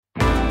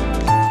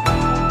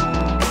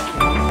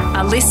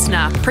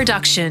listener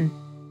production.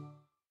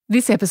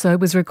 This episode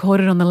was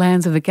recorded on the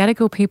lands of the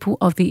Gadigal people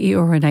of the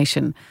Eora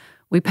Nation.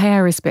 We pay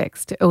our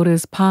respects to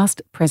elders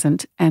past,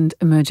 present and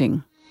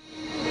emerging.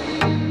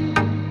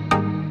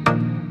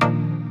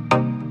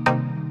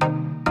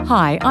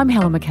 Hi, I'm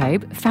Helen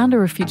McCabe,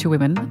 founder of Future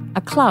Women,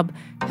 a club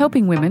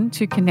helping women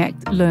to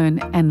connect, learn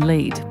and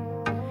lead.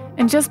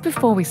 And just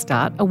before we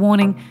start, a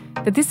warning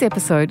that this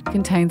episode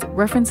contains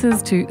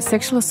references to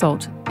sexual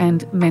assault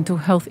and mental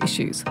health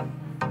issues.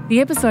 The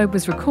episode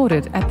was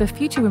recorded at the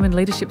Future Women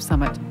Leadership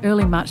Summit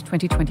early March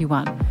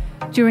 2021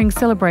 during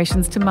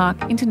celebrations to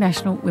mark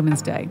International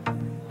Women's Day.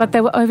 But they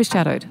were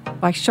overshadowed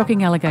by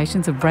shocking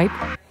allegations of rape,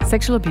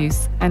 sexual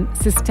abuse and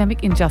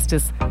systemic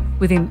injustice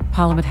within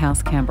Parliament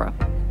House, Canberra.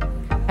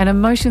 And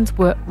emotions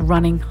were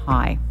running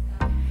high.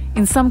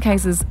 In some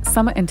cases,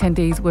 summit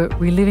attendees were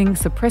reliving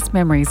suppressed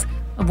memories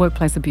of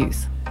workplace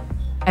abuse.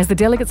 As the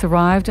delegates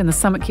arrived and the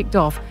summit kicked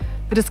off,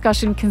 the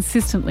discussion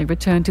consistently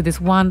returned to this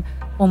one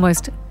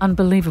almost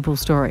unbelievable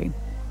story.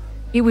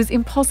 It was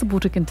impossible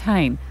to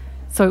contain,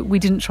 so we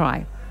didn't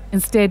try.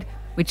 Instead,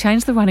 we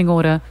changed the running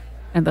order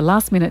and at the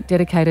last minute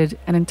dedicated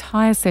an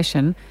entire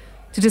session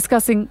to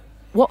discussing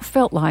what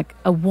felt like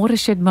a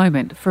watershed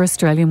moment for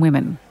Australian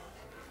women.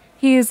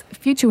 Here's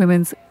Future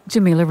Women's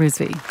Jamila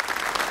Rizvi.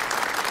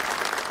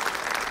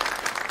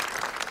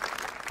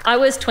 I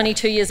was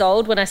 22 years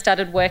old when I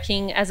started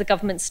working as a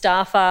government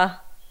staffer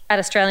at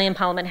Australian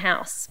Parliament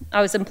House.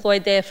 I was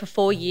employed there for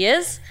 4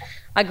 years.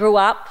 I grew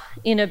up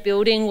in a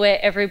building where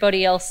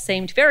everybody else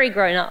seemed very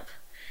grown up.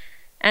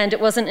 And it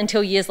wasn't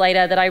until years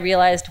later that I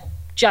realised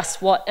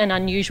just what an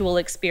unusual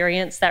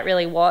experience that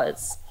really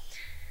was.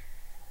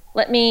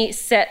 Let me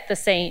set the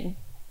scene.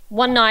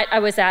 One night I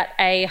was at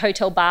a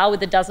hotel bar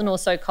with a dozen or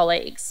so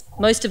colleagues.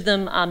 Most of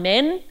them are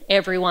men,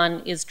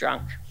 everyone is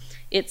drunk.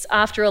 It's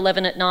after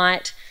 11 at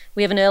night.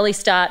 We have an early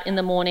start in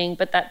the morning,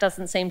 but that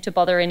doesn't seem to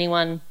bother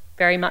anyone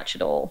very much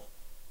at all.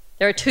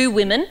 There are two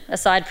women,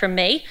 aside from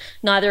me,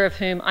 neither of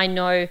whom I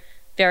know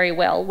very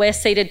well. We're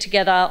seated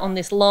together on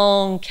this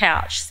long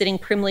couch, sitting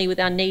primly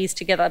with our knees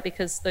together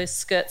because those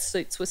skirt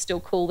suits were still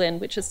cool then,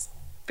 which is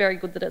very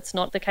good that it's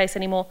not the case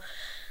anymore.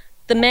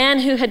 The man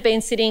who had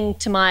been sitting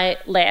to my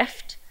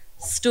left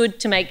stood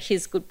to make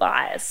his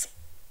goodbyes.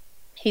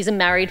 He's a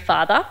married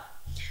father.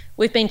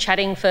 We've been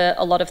chatting for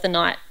a lot of the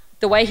night.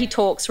 The way he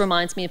talks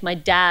reminds me of my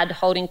dad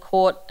holding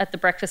court at the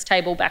breakfast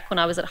table back when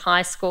I was at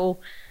high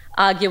school,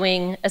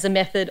 arguing as a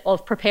method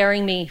of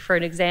preparing me for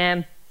an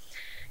exam.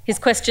 His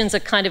questions are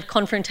kind of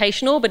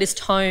confrontational, but his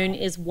tone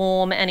is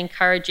warm and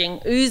encouraging.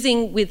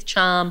 Oozing with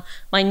charm,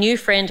 my new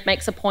friend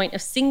makes a point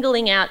of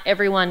singling out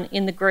everyone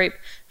in the group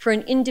for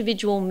an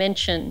individual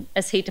mention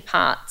as he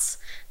departs.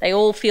 They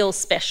all feel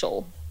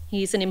special.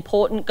 He's an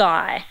important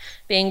guy.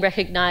 Being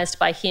recognised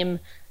by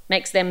him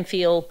makes them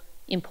feel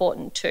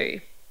important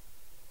too.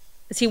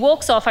 As he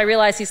walks off, I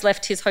realise he's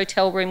left his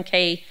hotel room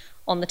key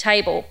on the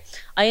table.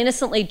 I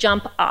innocently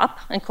jump up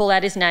and call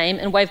out his name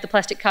and wave the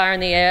plastic car in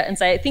the air and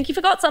say, "I think you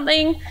forgot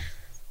something."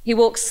 He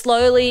walks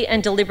slowly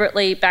and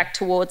deliberately back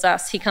towards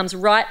us. He comes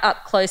right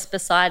up close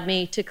beside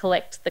me to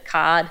collect the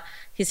card.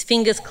 His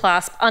fingers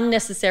clasp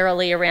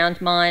unnecessarily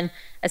around mine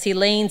as he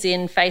leans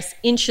in, face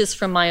inches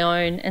from my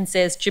own, and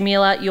says,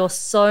 "Jamila, you're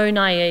so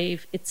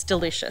naive, it's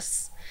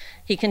delicious."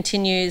 He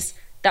continues,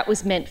 "That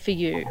was meant for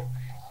you."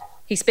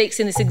 He speaks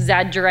in this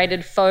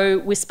exaggerated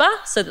faux whisper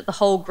so that the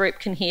whole group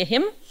can hear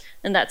him,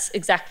 and that's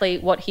exactly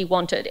what he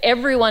wanted.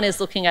 Everyone is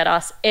looking at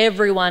us,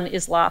 everyone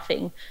is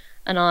laughing,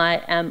 and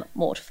I am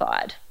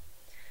mortified.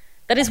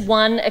 That is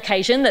one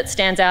occasion that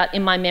stands out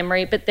in my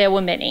memory, but there were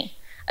many.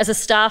 As a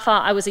staffer,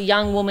 I was a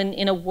young woman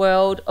in a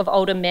world of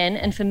older men,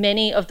 and for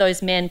many of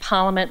those men,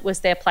 Parliament was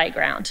their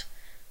playground.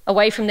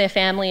 Away from their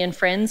family and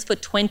friends for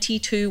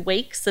 22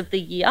 weeks of the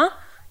year,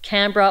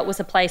 Canberra was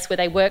a place where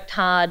they worked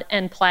hard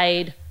and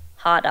played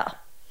harder.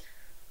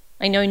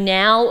 I know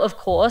now, of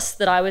course,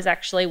 that I was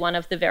actually one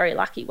of the very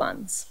lucky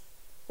ones.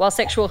 While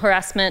sexual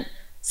harassment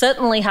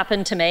certainly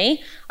happened to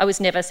me, I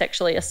was never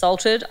sexually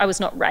assaulted. I was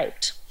not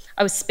raped.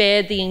 I was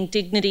spared the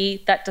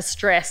indignity, that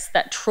distress,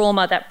 that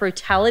trauma, that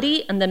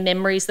brutality, and the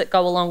memories that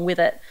go along with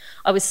it.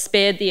 I was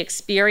spared the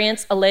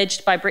experience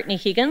alleged by Brittany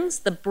Higgins,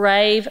 the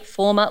brave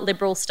former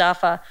Liberal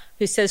staffer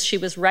who says she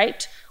was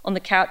raped on the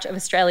couch of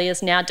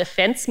Australia's now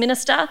Defence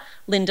Minister,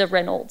 Linda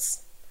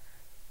Reynolds.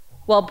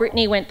 While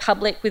Brittany went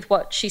public with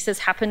what she says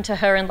happened to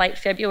her in late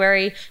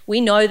February,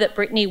 we know that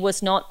Brittany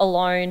was not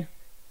alone.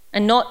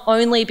 And not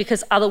only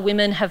because other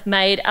women have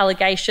made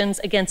allegations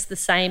against the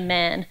same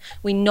man.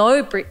 We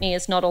know Brittany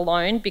is not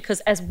alone because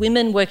as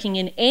women working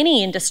in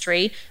any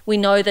industry, we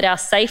know that our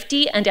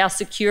safety and our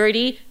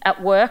security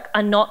at work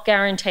are not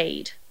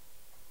guaranteed.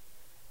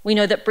 We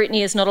know that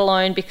Brittany is not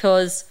alone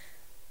because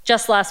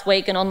just last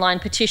week, an online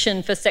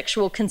petition for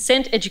sexual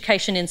consent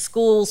education in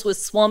schools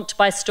was swamped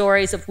by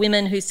stories of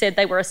women who said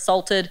they were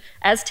assaulted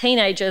as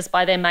teenagers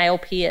by their male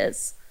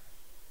peers.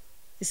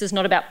 This is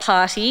not about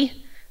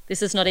party.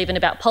 This is not even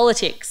about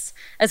politics.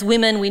 As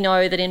women, we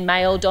know that in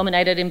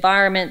male-dominated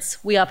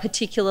environments, we are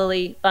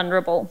particularly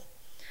vulnerable.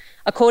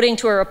 According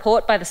to a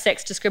report by the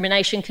Sex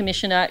Discrimination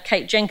Commissioner,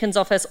 Kate Jenkins'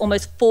 office,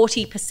 almost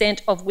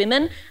 40% of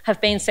women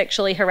have been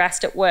sexually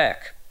harassed at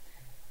work.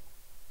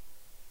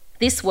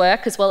 This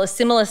work, as well as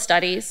similar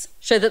studies,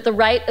 show that the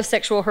rate of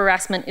sexual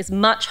harassment is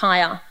much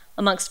higher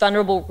amongst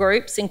vulnerable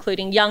groups,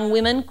 including young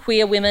women,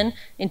 queer women,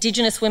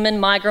 Indigenous women,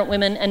 migrant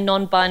women, and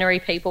non-binary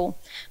people.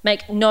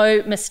 Make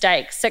no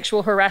mistake,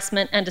 sexual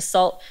harassment and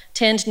assault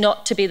tend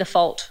not to be the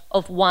fault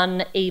of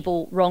one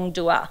evil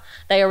wrongdoer.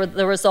 They are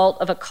the result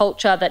of a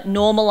culture that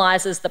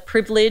normalises the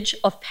privilege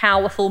of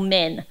powerful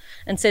men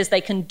and says they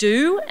can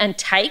do and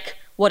take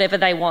whatever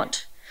they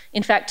want.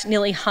 In fact,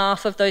 nearly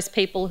half of those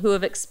people who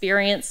have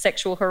experienced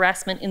sexual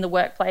harassment in the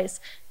workplace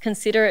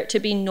consider it to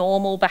be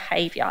normal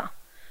behaviour.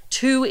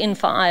 2 in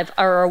 5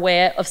 are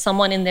aware of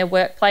someone in their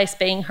workplace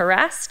being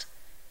harassed.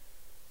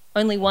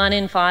 Only 1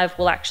 in 5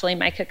 will actually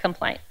make a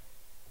complaint.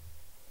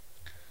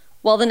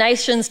 While the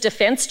nation's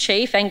Defence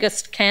Chief,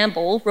 Angus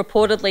Campbell,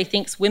 reportedly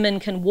thinks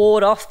women can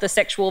ward off the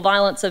sexual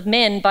violence of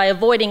men by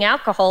avoiding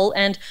alcohol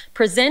and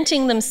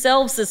presenting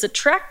themselves as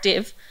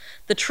attractive,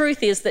 the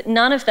truth is that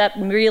none of that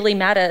really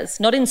matters.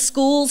 Not in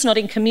schools, not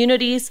in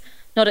communities,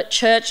 not at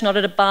church, not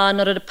at a bar,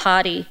 not at a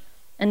party,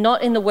 and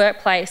not in the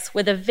workplace,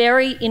 where the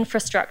very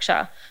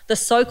infrastructure, the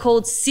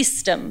so-called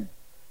system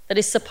that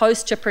is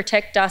supposed to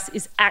protect us,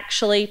 is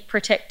actually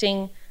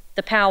protecting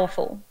the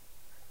powerful.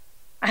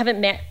 I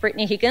haven't met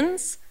Brittany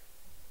Higgins,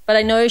 but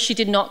I know she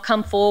did not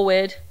come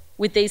forward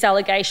with these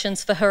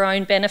allegations for her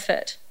own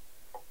benefit.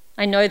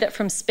 I know that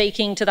from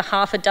speaking to the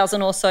half a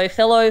dozen or so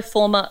fellow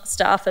former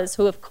staffers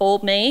who have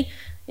called me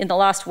in the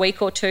last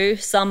week or two,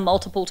 some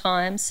multiple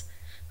times,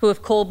 who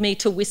have called me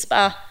to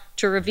whisper,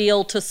 to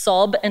reveal, to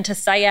sob, and to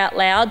say out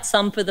loud,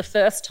 some for the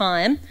first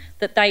time,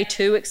 that they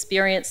too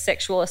experienced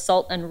sexual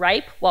assault and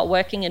rape while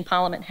working in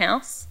Parliament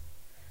House.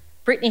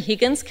 Brittany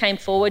Higgins came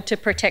forward to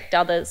protect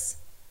others.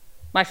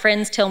 My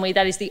friends tell me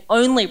that is the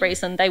only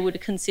reason they would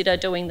consider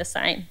doing the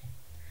same.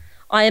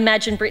 I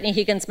imagine Brittany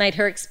Higgins made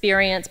her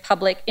experience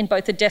public in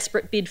both a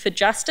desperate bid for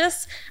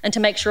justice and to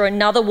make sure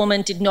another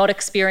woman did not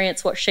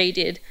experience what she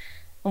did.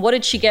 And what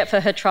did she get for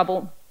her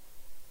trouble?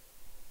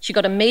 She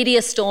got a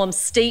media storm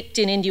steeped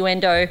in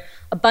innuendo,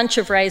 a bunch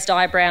of raised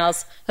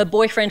eyebrows, her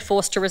boyfriend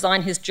forced to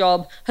resign his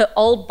job, her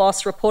old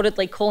boss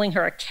reportedly calling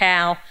her a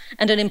cow,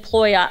 and an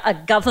employer, a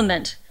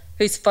government,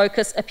 whose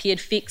focus appeared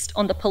fixed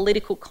on the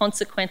political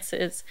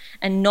consequences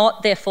and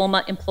not their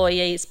former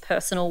employees'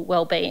 personal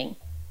well-being.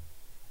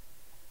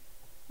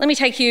 Let me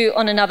take you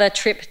on another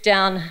trip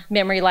down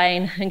memory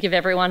lane and give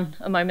everyone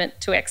a moment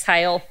to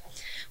exhale.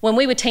 When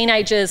we were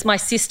teenagers, my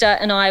sister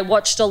and I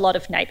watched a lot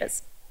of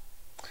Neighbours.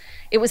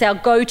 It was our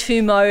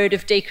go-to mode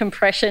of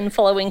decompression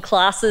following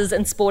classes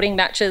and sporting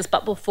matches,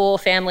 but before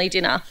family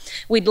dinner.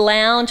 We'd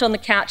lounge on the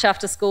couch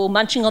after school,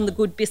 munching on the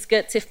good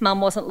biscuits if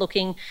mum wasn't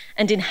looking,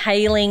 and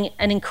inhaling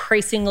an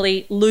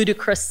increasingly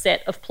ludicrous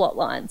set of plot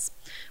lines.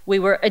 We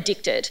were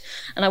addicted,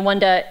 and I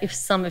wonder if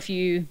some of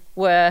you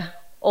were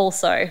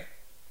also.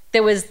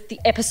 There was the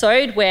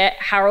episode where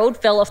Harold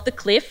fell off the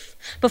cliff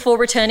before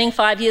returning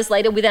 5 years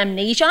later with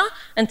amnesia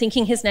and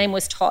thinking his name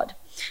was Todd.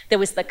 There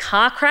was the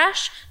car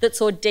crash that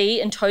saw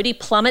Dee and Toadie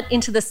plummet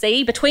into the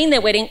sea between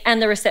their wedding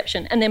and the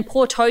reception. And then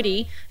poor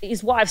Toadie,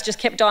 his wives just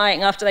kept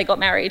dying after they got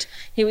married.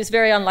 He was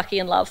very unlucky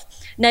in love.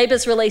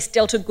 Neighbours released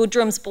Delta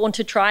Goodrum's Born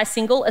to Try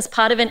single as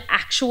part of an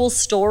actual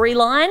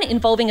storyline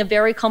involving a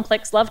very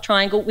complex love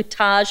triangle with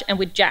Taj and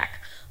with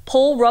Jack.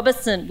 Paul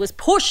Robertson was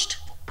pushed,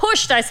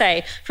 I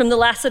say, from the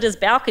Lassiter's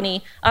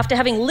balcony after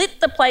having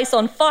lit the place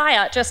on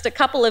fire just a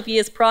couple of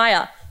years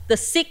prior. The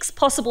 6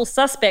 possible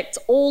suspects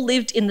all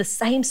lived in the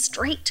same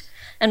street,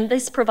 and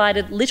this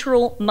provided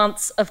literal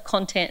months of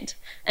content.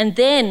 And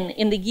then,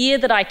 in the year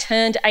that I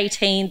turned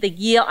 18, the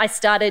year I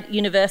started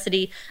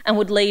university and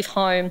would leave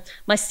home,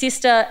 my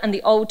sister and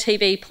the old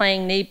TV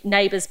playing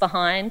Neighbours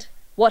behind,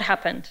 what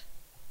happened?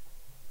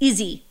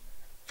 Izzy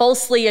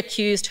falsely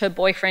accused her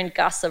boyfriend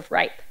Gus of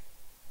rape.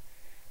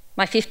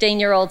 My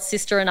 15-year-old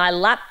sister and I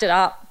lapped it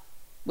up.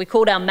 We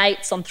called our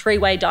mates on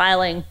 3-way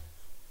dialing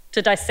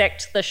to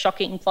dissect the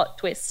shocking plot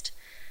twist.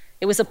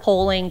 It was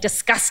appalling,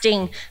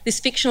 disgusting. This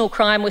fictional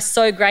crime was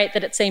so great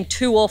that it seemed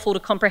too awful to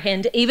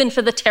comprehend, even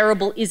for the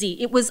terrible Izzy.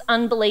 It was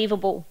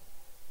unbelievable.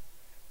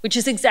 Which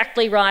is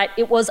exactly right.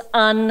 It was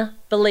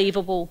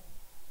unbelievable.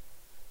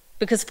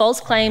 Because false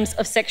claims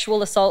of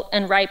sexual assault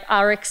and rape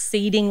are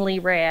exceedingly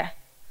rare.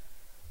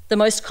 The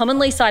most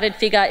commonly cited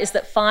figure is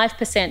that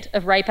 5%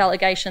 of rape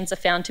allegations are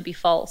found to be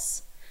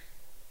false.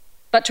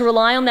 But to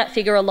rely on that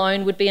figure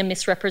alone would be a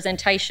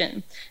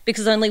misrepresentation,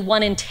 because only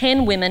 1 in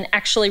 10 women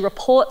actually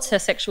reports her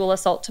sexual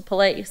assault to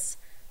police.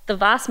 The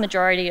vast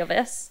majority of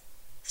us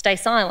stay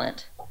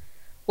silent.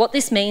 What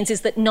this means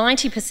is that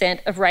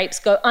 90% of rapes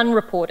go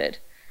unreported,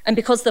 and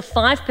because the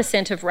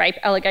 5% of rape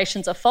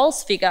allegations are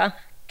false figure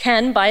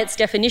can, by its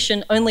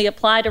definition, only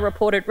apply to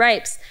reported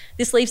rapes,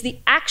 this leaves the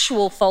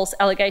actual false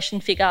allegation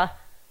figure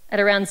at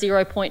around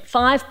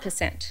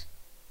 0.5%,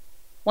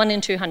 1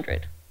 in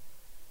 200.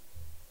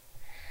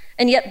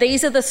 And yet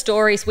these are the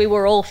stories we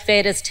were all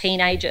fed as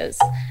teenagers,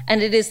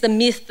 and it is the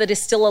myth that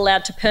is still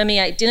allowed to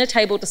permeate dinner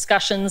table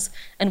discussions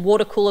and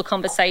water cooler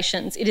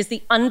conversations. It is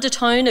the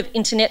undertone of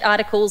internet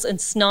articles and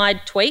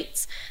snide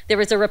tweets. There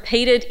is a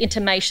repeated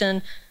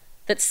intimation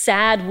that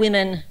sad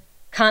women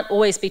can't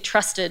always be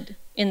trusted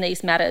in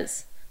these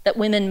matters, that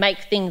women make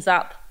things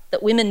up,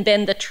 that women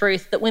bend the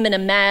truth, that women are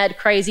mad,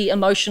 crazy,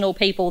 emotional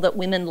people, that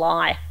women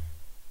lie.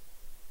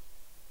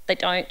 They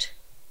don't.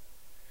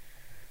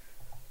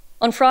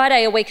 On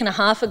Friday, a week and a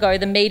half ago,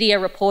 the media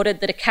reported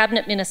that a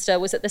cabinet minister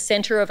was at the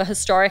centre of a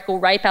historical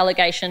rape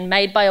allegation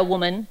made by a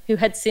woman who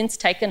had since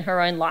taken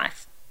her own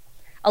life.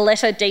 A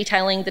letter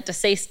detailing the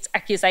deceased's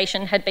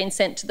accusation had been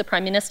sent to the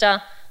Prime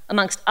Minister,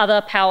 amongst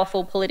other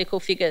powerful political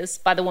figures,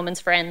 by the woman's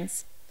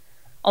friends.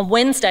 On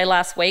Wednesday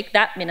last week,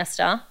 that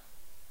minister,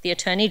 the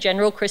Attorney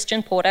General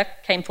Christian Porter,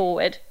 came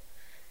forward.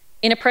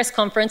 In a press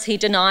conference, he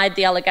denied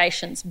the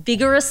allegations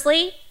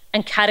vigorously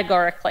and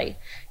categorically.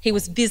 He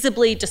was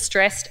visibly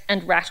distressed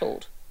and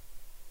rattled.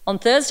 On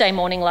Thursday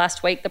morning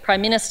last week, the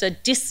Prime Minister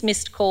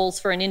dismissed calls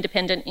for an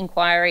independent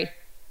inquiry.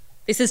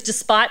 This is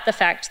despite the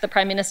fact the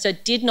Prime Minister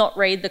did not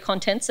read the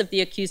contents of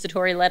the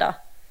accusatory letter.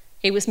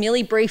 He was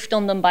merely briefed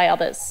on them by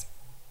others.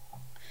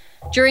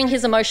 During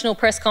his emotional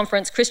press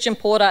conference, Christian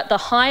Porter, the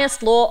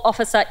highest law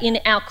officer in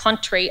our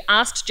country,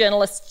 asked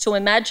journalists to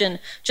imagine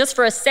just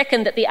for a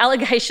second that the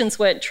allegations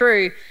weren't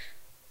true.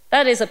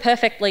 That is a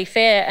perfectly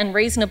fair and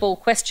reasonable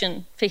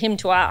question for him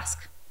to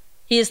ask.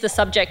 He is the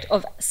subject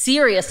of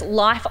serious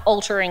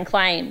life-altering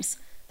claims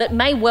that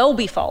may well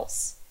be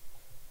false.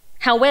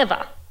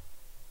 However,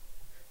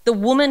 the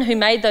woman who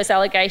made those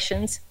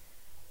allegations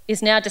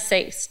is now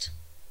deceased.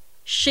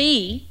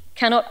 She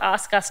cannot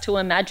ask us to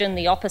imagine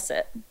the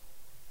opposite.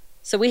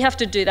 So we have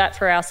to do that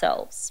for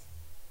ourselves.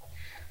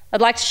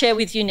 I'd like to share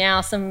with you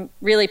now some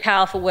really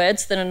powerful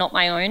words that are not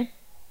my own.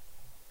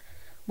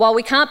 While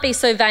we can't be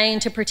so vain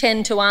to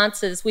pretend to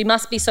answers, we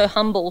must be so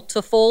humble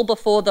to fall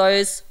before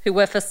those who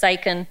were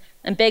forsaken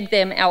and beg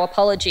them our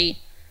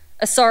apology.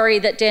 A sorry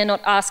that dare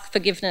not ask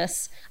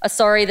forgiveness, a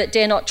sorry that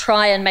dare not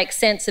try and make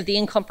sense of the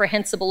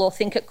incomprehensible or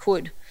think it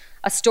could,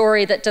 a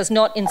story that does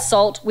not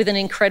insult with an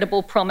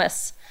incredible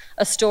promise,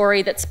 a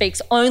story that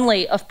speaks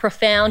only of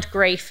profound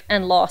grief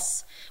and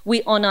loss.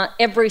 We honour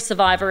every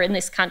survivor in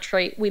this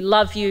country. We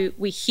love you,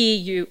 we hear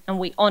you, and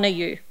we honour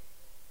you.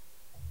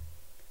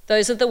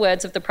 Those are the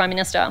words of the Prime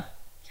Minister,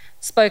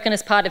 spoken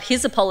as part of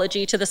his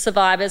apology to the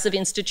survivors of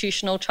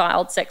institutional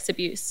child sex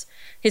abuse.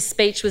 His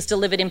speech was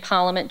delivered in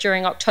Parliament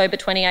during October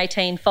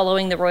 2018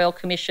 following the Royal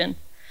Commission.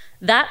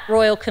 That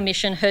Royal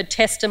Commission heard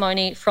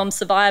testimony from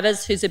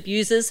survivors whose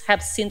abusers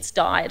have since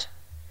died.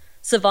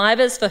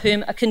 Survivors for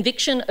whom a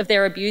conviction of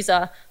their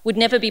abuser would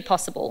never be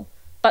possible,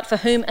 but for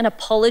whom an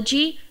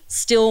apology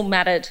still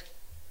mattered.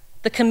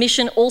 The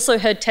Commission also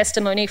heard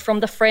testimony from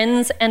the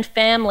friends and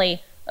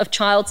family of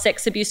child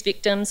sex abuse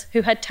victims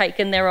who had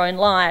taken their own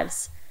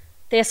lives.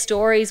 Their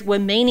stories were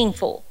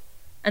meaningful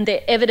and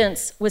their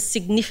evidence was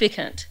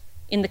significant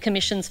in the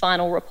Commission's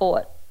final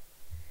report.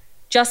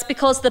 Just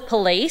because the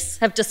police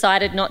have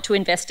decided not to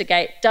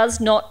investigate does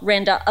not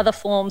render other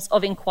forms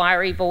of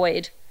inquiry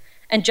void.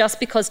 And just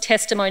because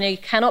testimony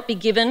cannot be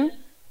given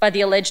by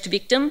the alleged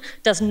victim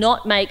does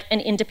not make an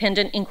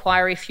independent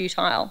inquiry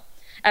futile.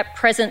 At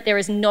present, there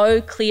is no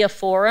clear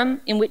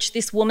forum in which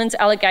this woman's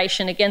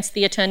allegation against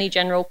the Attorney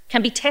General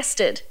can be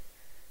tested.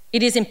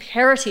 It is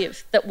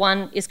imperative that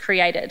one is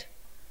created.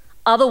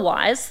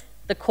 Otherwise,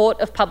 the court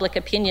of public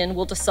opinion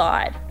will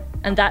decide,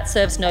 and that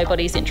serves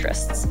nobody's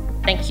interests.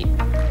 Thank you.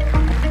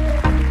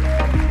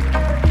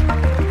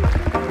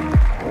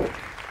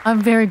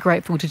 I'm very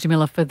grateful to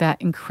Jamila for that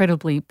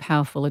incredibly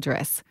powerful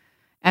address.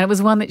 And it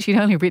was one that she'd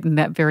only written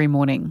that very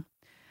morning.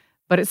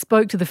 But it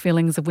spoke to the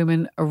feelings of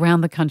women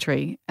around the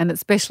country and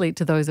especially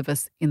to those of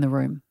us in the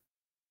room.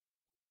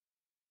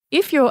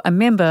 If you're a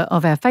member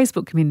of our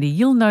Facebook community,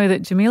 you'll know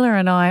that Jamila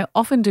and I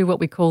often do what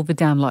we call the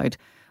download,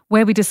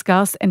 where we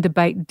discuss and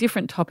debate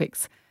different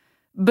topics.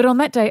 But on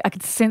that day, I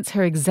could sense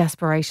her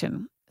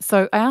exasperation.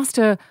 So I asked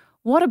her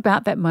what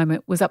about that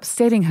moment was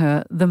upsetting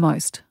her the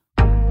most.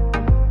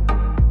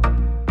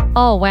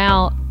 Oh,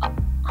 wow.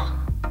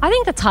 I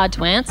think that's hard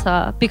to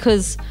answer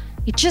because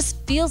it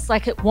just feels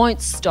like it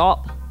won't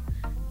stop.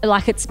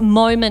 Like it's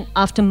moment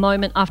after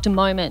moment after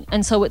moment.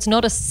 And so it's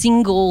not a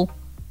single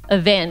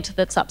event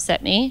that's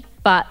upset me,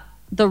 but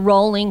the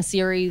rolling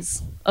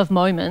series of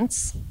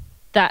moments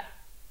that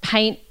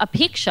paint a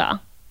picture,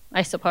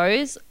 I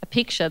suppose, a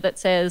picture that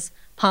says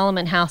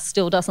Parliament House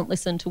still doesn't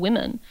listen to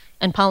women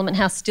and Parliament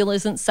House still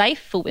isn't safe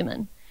for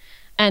women.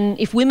 And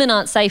if women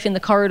aren't safe in the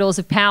corridors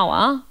of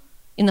power,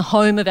 in the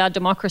home of our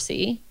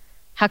democracy,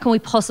 how can we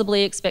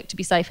possibly expect to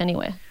be safe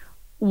anywhere?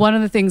 One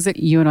of the things that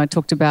you and I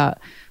talked about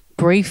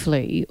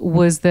briefly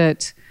was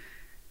that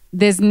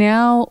there's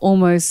now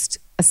almost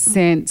a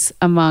sense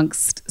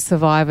amongst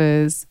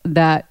survivors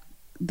that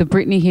the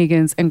Brittany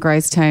Higgins and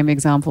Grace Tame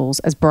examples,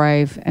 as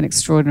brave and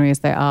extraordinary as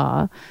they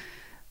are,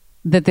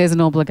 that there's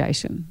an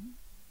obligation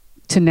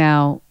to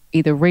now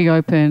either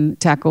reopen,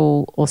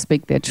 tackle or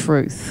speak their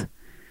truth.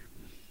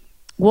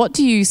 What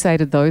do you say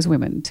to those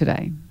women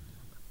today?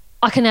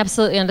 I can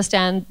absolutely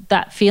understand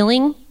that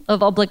feeling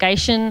of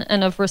obligation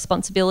and of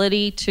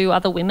responsibility to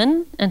other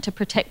women and to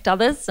protect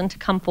others and to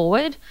come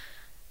forward.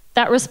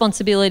 That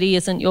responsibility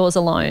isn't yours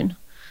alone.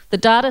 The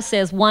data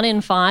says 1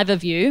 in 5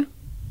 of you,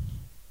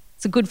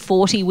 it's a good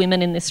 40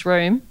 women in this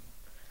room,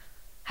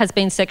 has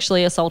been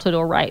sexually assaulted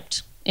or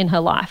raped in her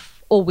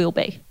life or will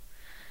be.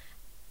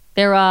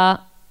 There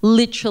are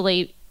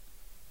literally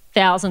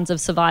thousands of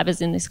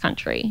survivors in this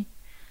country,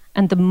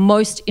 and the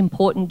most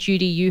important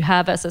duty you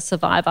have as a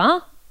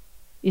survivor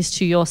is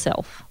to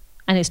yourself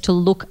and is to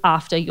look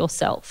after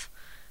yourself.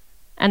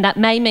 And that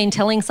may mean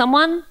telling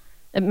someone,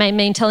 it may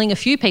mean telling a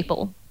few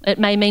people, it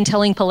may mean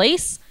telling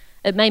police,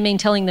 it may mean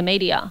telling the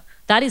media.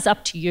 That is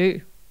up to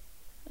you.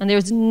 And there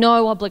is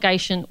no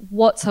obligation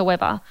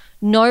whatsoever,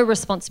 no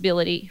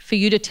responsibility for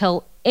you to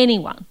tell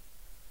anyone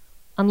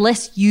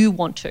unless you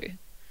want to,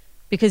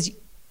 because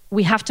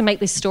we have to make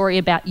this story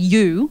about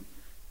you,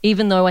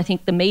 even though I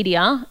think the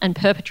media and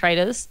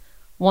perpetrators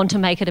want to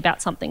make it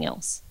about something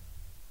else.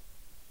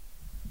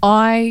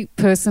 I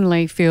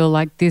personally feel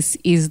like this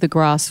is the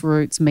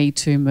grassroots Me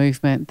Too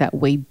movement that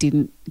we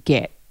didn't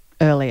get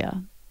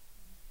earlier.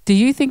 Do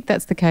you think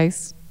that's the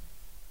case?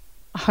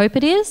 I hope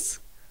it is.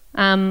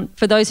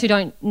 For those who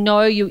don't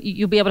know,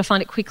 you'll be able to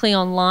find it quickly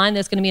online.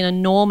 There's going to be an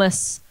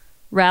enormous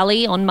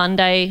rally on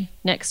Monday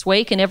next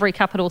week in every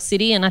capital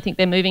city, and I think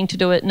they're moving to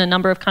do it in a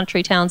number of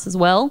country towns as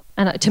well.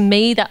 And to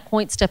me, that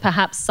points to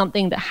perhaps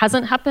something that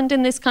hasn't happened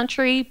in this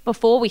country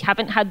before. We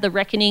haven't had the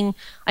reckoning,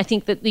 I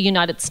think, that the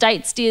United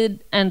States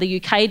did and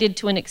the UK did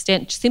to an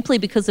extent, simply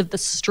because of the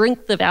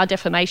strength of our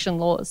defamation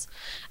laws.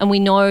 And we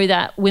know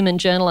that women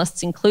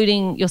journalists,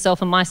 including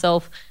yourself and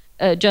myself,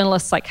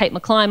 journalists like Kate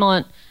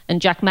McClymont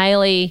and Jack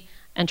Maley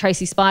and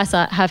Tracy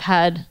Spicer, have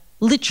had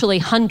literally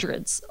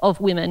hundreds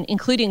of women,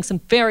 including some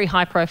very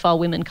high-profile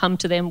women, come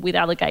to them with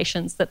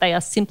allegations that they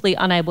are simply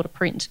unable to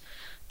print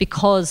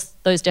because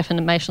those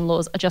defamation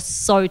laws are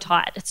just so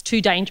tight. It's too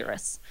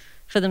dangerous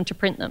for them to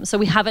print them. So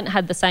we haven't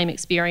had the same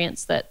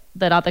experience that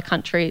other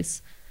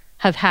countries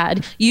have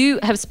had. You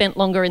have spent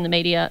longer in the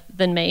media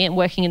than me and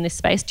working in this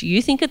space. Do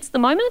you think it's the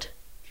moment?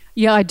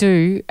 Yeah, I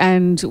do.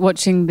 And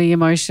watching the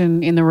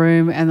emotion in the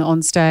room and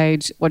on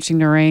stage, watching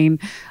Noreen,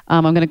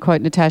 I'm going to quote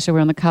Natasha, we're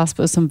on the cusp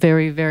of some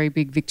very, very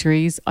big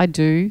victories. I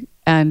do.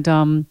 And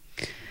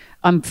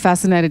I'm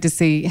fascinated to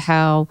see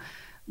how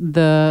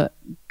the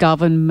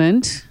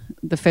government,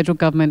 the federal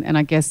government, and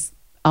I guess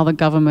other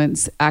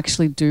governments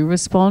actually do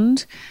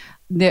respond.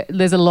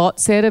 There's a lot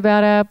said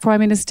about our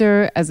Prime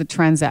Minister as a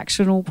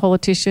transactional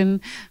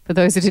politician. For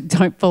those that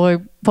don't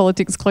follow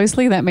politics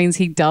closely, that means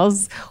he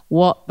does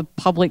what the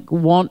public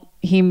want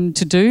him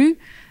to do.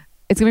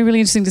 It's going to be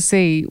really interesting to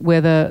see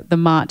whether the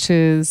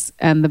marches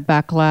and the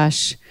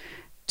backlash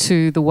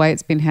to the way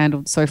it's been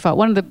handled so far.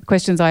 One of the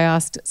questions I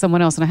asked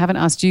someone else, and I haven't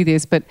asked you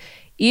this, but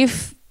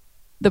if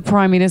the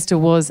Prime Minister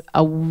was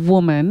a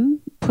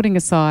woman, putting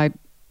aside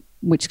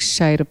which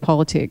shade of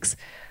politics,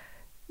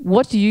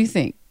 what do you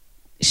think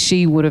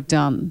she would have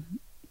done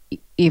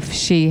if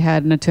she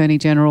had an Attorney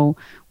General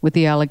with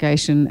the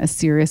allegation as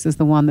serious as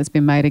the one that's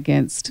been made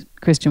against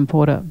Christian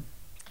Porter?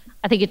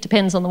 I think it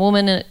depends on the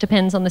woman and it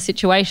depends on the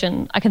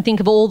situation. I can think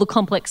of all the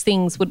complex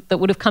things that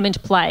would have come into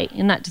play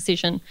in that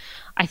decision.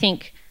 I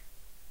think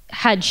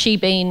had she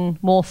been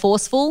more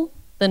forceful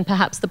than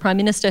perhaps the Prime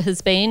Minister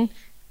has been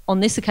on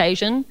this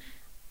occasion,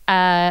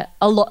 a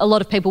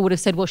lot of people would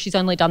have said, well, she's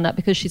only done that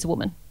because she's a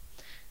woman.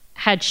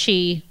 Had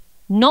she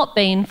not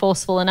been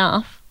forceful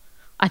enough,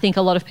 I think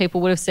a lot of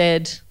people would have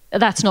said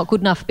that's not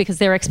good enough because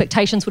their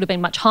expectations would have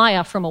been much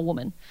higher from a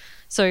woman.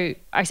 So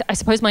I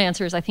suppose my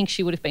answer is I think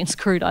she would have been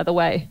screwed either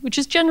way, which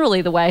is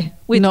generally the way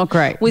with, not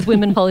great. with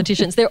women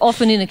politicians. They're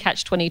often in a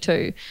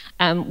catch-22.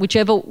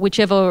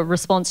 Whichever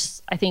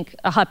response I think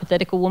a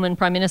hypothetical woman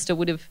Prime Minister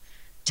would have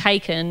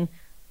taken,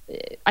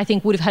 I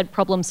think would have had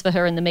problems for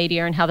her in the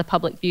media and how the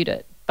public viewed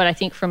it. But I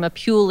think from a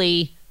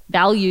purely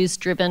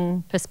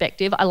values-driven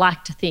perspective, I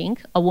like to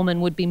think a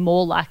woman would be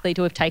more likely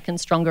to have taken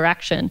stronger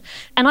action.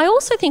 And I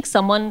also think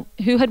someone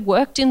who had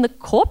worked in the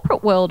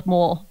corporate world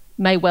more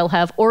may well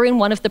have, or in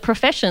one of the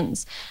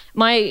professions.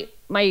 My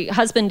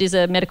husband is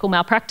a medical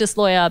malpractice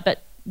lawyer,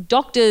 but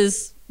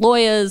doctors,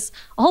 lawyers,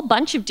 a whole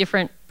bunch of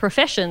different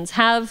professions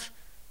have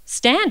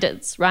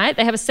standards, right?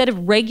 They have a set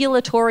of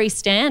regulatory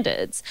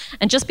standards.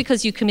 And just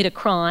because you commit a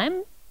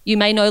crime, you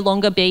may no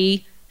longer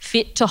be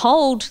fit to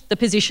hold the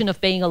position of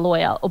being a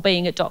lawyer or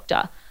being a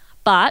doctor.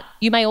 But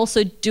you may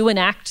also do an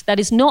act that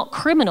is not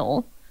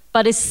criminal,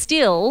 but is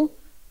still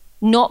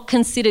not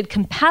considered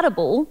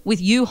compatible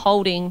with you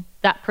holding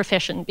that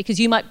profession, because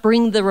you might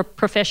bring the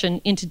profession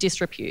into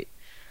disrepute.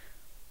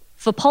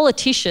 For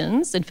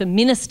politicians and for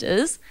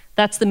ministers,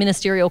 that's the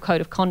Ministerial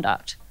Code of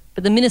Conduct.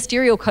 But the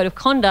Ministerial Code of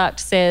Conduct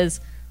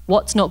says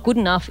what's not good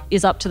enough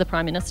is up to the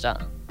Prime Minister.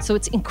 So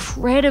it's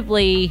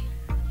incredibly...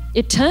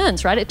 It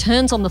turns, right? It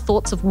turns on the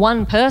thoughts of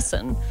one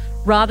person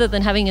rather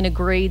than having an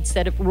agreed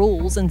set of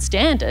rules and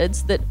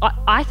standards that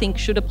I think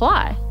should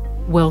apply.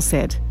 Well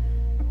said.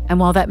 And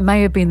while that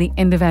may have been the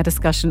end of our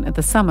discussion at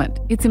the summit,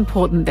 it's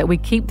important that we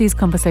keep these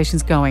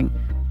conversations going,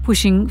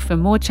 pushing for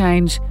more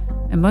change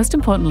and, most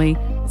importantly,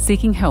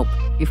 seeking help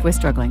if we're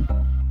struggling.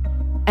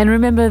 And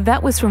remember,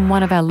 that was from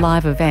one of our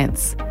live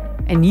events,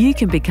 and you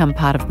can become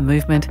part of the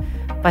movement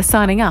by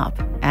signing up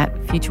at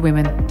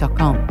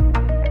futurewomen.com.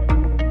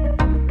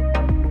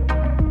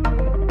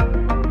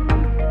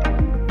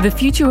 The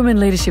Future Women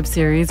Leadership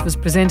Series was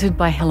presented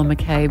by Helen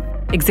McCabe,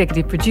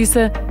 executive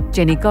producer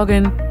Jenny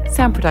Goggin,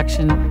 sound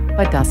production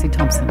by Darcy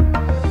Thompson.